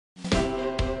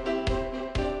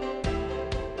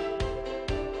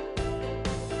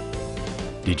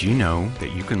Did you know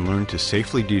that you can learn to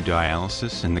safely do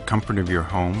dialysis in the comfort of your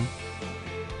home?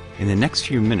 In the next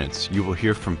few minutes, you will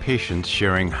hear from patients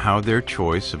sharing how their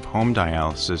choice of home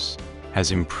dialysis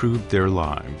has improved their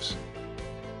lives.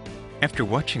 After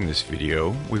watching this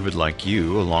video, we would like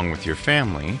you, along with your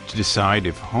family, to decide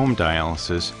if home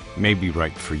dialysis may be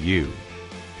right for you.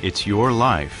 It's your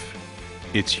life.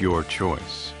 It's your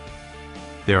choice.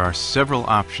 There are several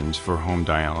options for home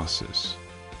dialysis: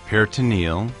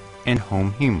 peritoneal and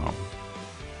home hemo.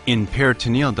 In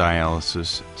peritoneal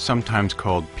dialysis, sometimes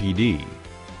called PD,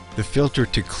 the filter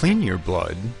to clean your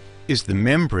blood is the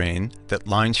membrane that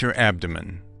lines your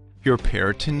abdomen, your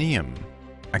peritoneum.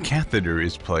 A catheter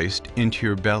is placed into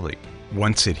your belly.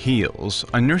 Once it heals,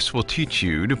 a nurse will teach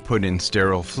you to put in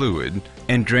sterile fluid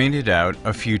and drain it out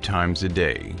a few times a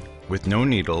day, with no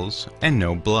needles and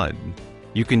no blood.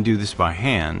 You can do this by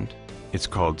hand, it's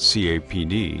called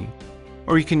CAPD,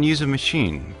 or you can use a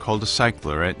machine called a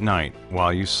cycler at night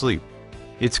while you sleep.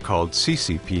 It's called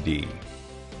CCPD.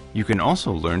 You can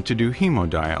also learn to do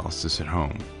hemodialysis at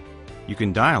home. You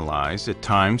can dialyze at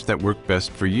times that work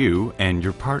best for you and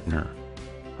your partner.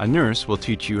 A nurse will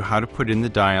teach you how to put in the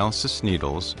dialysis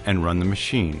needles and run the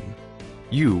machine.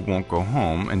 You won't go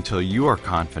home until you are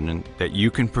confident that you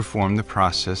can perform the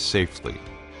process safely.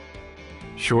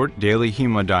 Short daily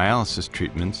hemodialysis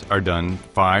treatments are done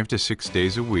 5 to 6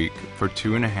 days a week for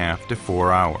 2.5 to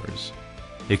 4 hours.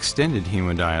 Extended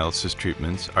hemodialysis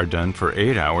treatments are done for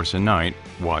 8 hours a night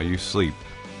while you sleep.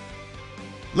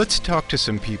 Let's talk to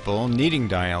some people needing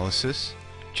dialysis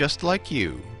just like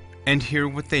you and hear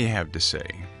what they have to say.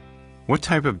 What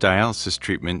type of dialysis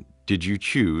treatment did you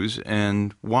choose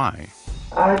and why?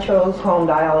 I chose home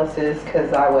dialysis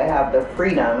because I would have the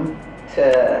freedom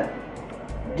to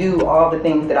do all the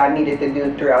things that I needed to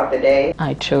do throughout the day.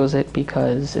 I chose it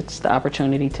because it's the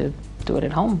opportunity to do it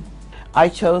at home. I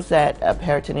chose that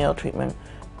peritoneal treatment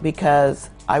because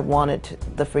I wanted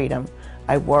the freedom.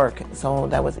 I work, so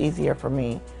that was easier for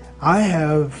me. I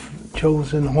have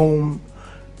chosen home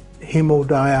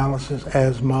hemodialysis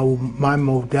as my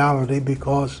modality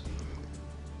because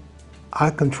I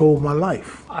control my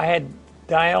life. I had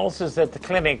dialysis at the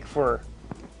clinic for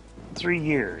 3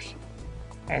 years,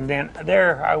 and then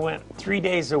there I went 3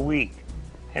 days a week,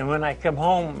 and when I come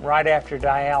home right after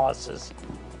dialysis,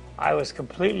 I was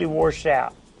completely washed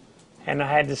out and I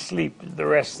had to sleep the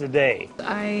rest of the day.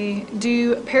 I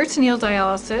do peritoneal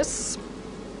dialysis,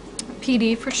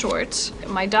 PD for short.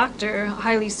 My doctor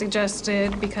highly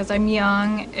suggested, because I'm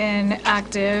young and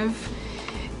active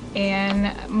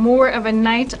and more of a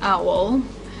night owl,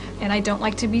 and I don't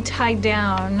like to be tied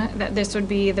down, that this would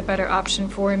be the better option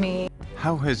for me.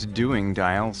 How has doing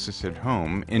dialysis at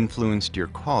home influenced your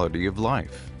quality of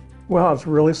life? Well, I was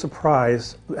really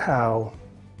surprised how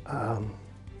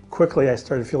quickly I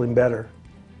started feeling better.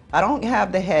 I don't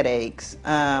have the headaches.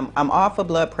 I'm off of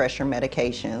blood pressure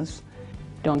medications.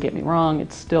 Don't get me wrong,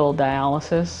 it's still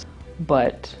dialysis,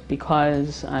 but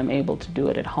because I'm able to do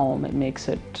it at home, it makes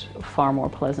it far more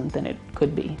pleasant than it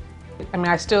could be. I mean,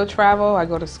 I still travel, I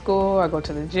go to school, I go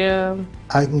to the gym.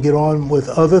 I can get on with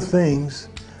other things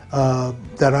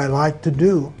that I like to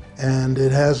do, and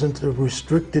it hasn't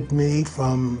restricted me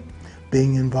from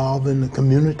being involved in the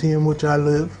community in which I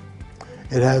live.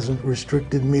 It hasn't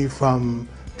restricted me from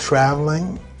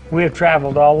traveling. We have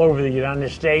traveled all over the United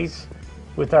States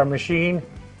with our machine,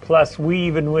 plus we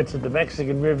even went to the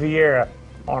Mexican Riviera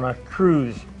on a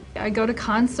cruise. I go to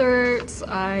concerts,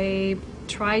 I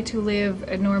try to live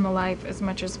a normal life as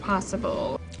much as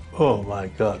possible. Oh my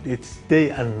God, it's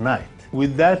day and night.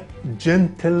 With that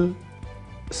gentle,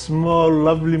 small,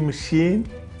 lovely machine,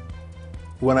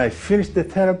 when I finish the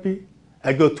therapy,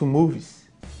 I go to movies.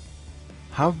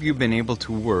 How have you been able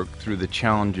to work through the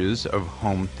challenges of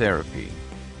home therapy?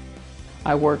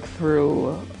 I work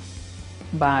through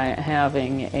by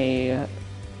having a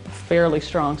fairly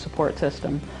strong support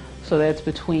system. So that's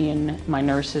between my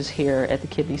nurses here at the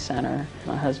Kidney Center,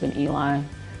 my husband Eli,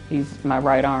 he's my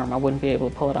right arm. I wouldn't be able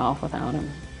to pull it off without him.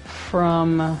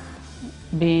 From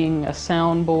being a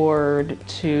soundboard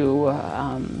to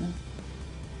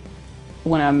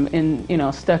when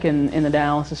I'm stuck in the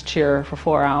dialysis chair for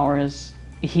 4 hours,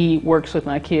 he works with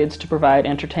my kids to provide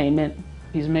entertainment.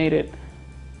 He's made it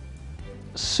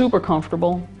super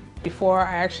comfortable. Before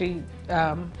I actually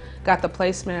got the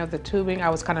placement of the tubing,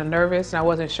 I was kind of nervous and I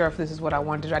wasn't sure if this is what I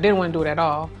wanted to do. I didn't want to do it at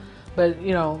all, but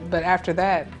but after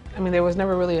that, I mean, there was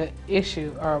never really an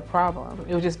issue or a problem.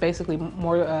 It was just basically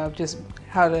more of just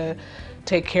how to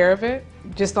take care of it,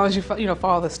 just as long as you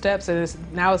follow the steps,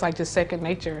 and now it's like just second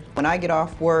nature. When I get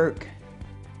off work,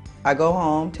 I go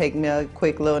home, take me a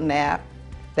quick little nap,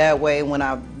 That way when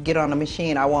I get on the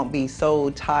machine, I won't be so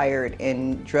tired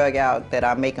and drug out that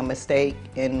I make a mistake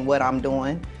in what I'm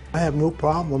doing. I have no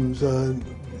problems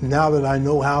now that I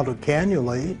know how to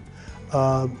cannulate.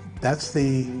 That's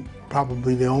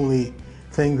probably the only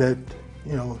thing that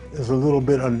is a little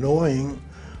bit annoying,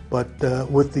 but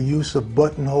with the use of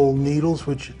buttonhole needles,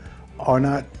 which are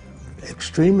not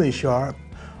extremely sharp,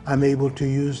 I'm able to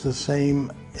use the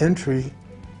same entry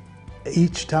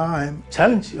each time.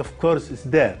 Challenge, of course, is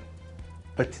there,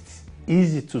 but it's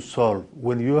easy to solve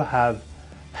when you have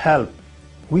help.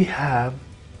 We have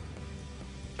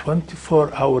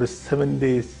 24 hours, 7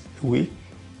 days a week,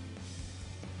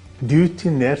 duty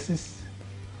nurses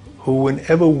who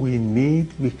whenever we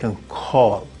need, we can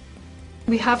call.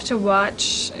 We have to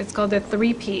watch, it's called the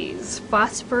 3 Ps,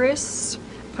 phosphorus,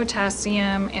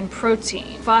 potassium, and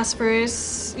protein.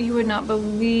 Phosphorus, you would not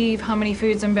believe how many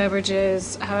foods and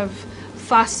beverages have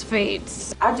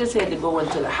phosphates. I just had to go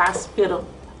into the hospital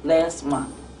last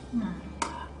month,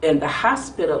 and the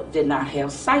hospital did not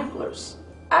have cyclers.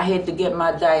 I had to get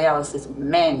my dialysis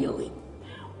manually.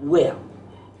 Well,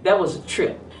 that was a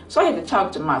trip. So I had to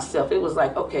talk to myself. It was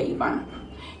like, okay, Yvonne,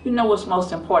 you know what's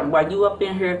most important while you up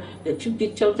in here, that you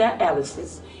get your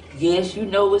dialysis. Yes, you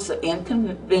know it's an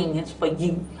inconvenience for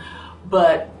you,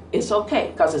 but it's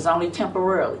okay because it's only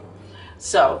temporarily.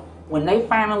 So when they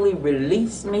finally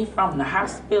released me from the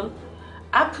hospital,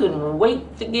 I couldn't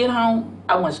wait to get home.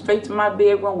 I went straight to my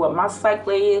bedroom where my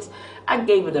cycler is. I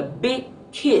gave it a big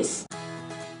kiss.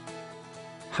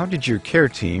 How did your care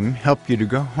team help you to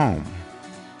go home?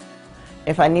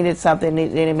 If I needed something, they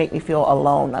didn't make me feel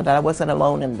alone, that I wasn't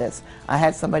alone in this. I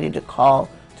had somebody to call,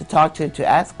 to talk to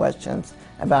ask questions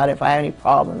about if I had any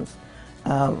problems.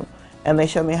 And they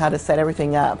showed me how to set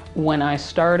everything up. When I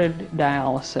started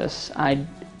dialysis, I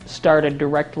started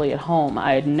directly at home.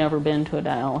 I had never been to a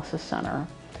dialysis center.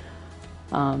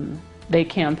 They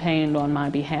campaigned on my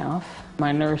behalf.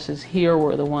 My nurses here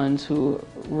were the ones who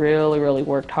really, really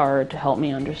worked hard to help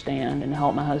me understand and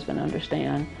help my husband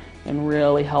understand, and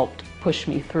really helped push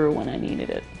me through when I needed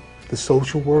it. The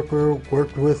social worker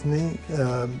worked with me,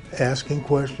 asking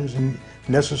questions and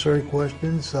necessary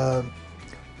questions,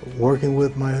 working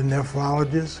with my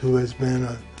nephrologist, who has been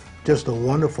just a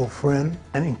wonderful friend.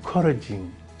 And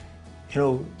encouraging. You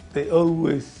know, they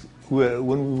always were,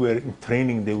 when we were in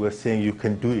training, they were saying you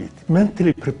can do it.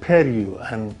 Mentally prepare you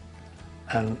and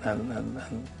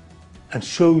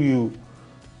show you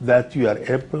that you are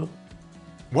able.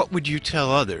 What would you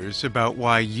tell others about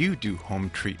why you do home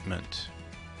treatment?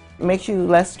 It makes you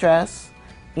less stressed.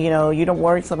 You know, you don't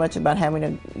worry so much about having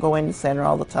to go in the center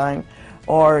all the time,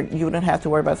 or you don't have to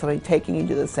worry about somebody taking you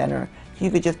to the center.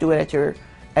 You could just do it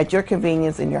at your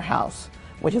convenience in your house,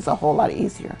 which is a whole lot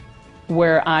easier.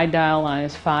 Where I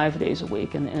dialyze 5 days a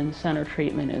week and the in-center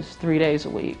treatment is 3 days a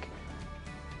week.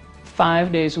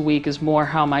 5 days a week is more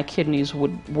how my kidneys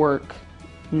would work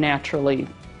naturally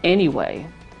anyway,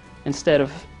 instead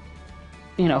of,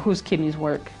 whose kidneys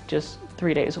work just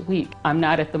 3 days a week. I'm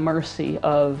not at the mercy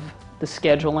of the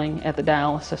scheduling at the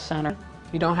dialysis center.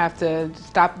 You don't have to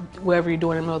stop whatever you're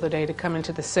doing in the middle of the day to come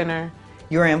into the center.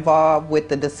 You're involved with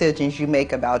the decisions you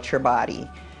make about your body,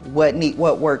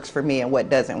 what works for me and what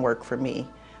doesn't work for me.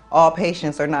 All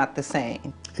patients are not the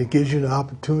same. It gives you the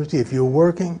opportunity, if you're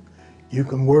working, you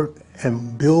can work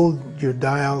and build your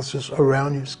dialysis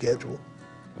around your schedule.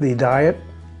 The diet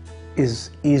is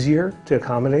easier to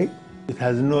accommodate. It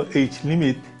has no age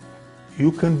limit.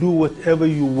 You can do whatever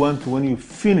you want when you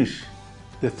finish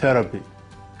the therapy.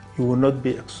 You will not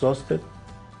be exhausted.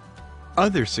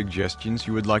 Other suggestions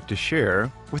you would like to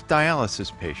share with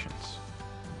dialysis patients?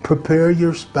 Prepare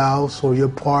your spouse or your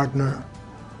partner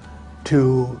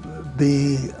to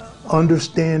be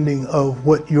understanding of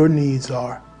what your needs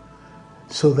are,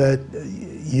 so that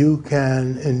you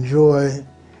can enjoy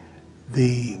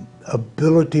the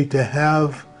ability to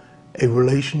have a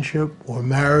relationship or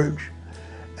marriage,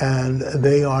 and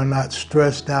they are not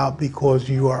stressed out because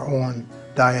you are on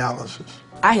dialysis.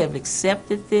 I have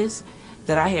accepted this,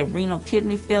 that I have renal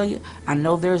kidney failure. I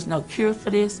know there's no cure for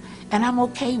this, and I'm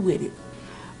okay with it.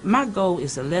 My goal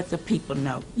is to let the people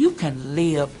know you can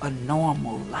live a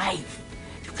normal life.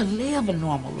 You can live a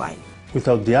normal life.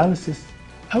 Without dialysis,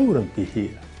 I wouldn't be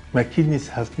here. My kidneys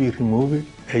have been removed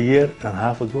a year and a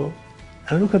half ago,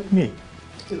 and look at me.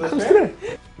 I'm straight.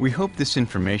 We hope this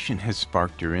information has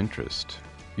sparked your interest.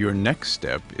 Your next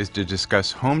step is to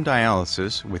discuss home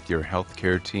dialysis with your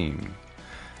healthcare team.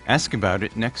 Ask about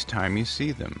it next time you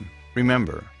see them.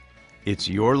 Remember, it's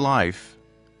your life,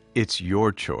 it's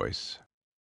your choice.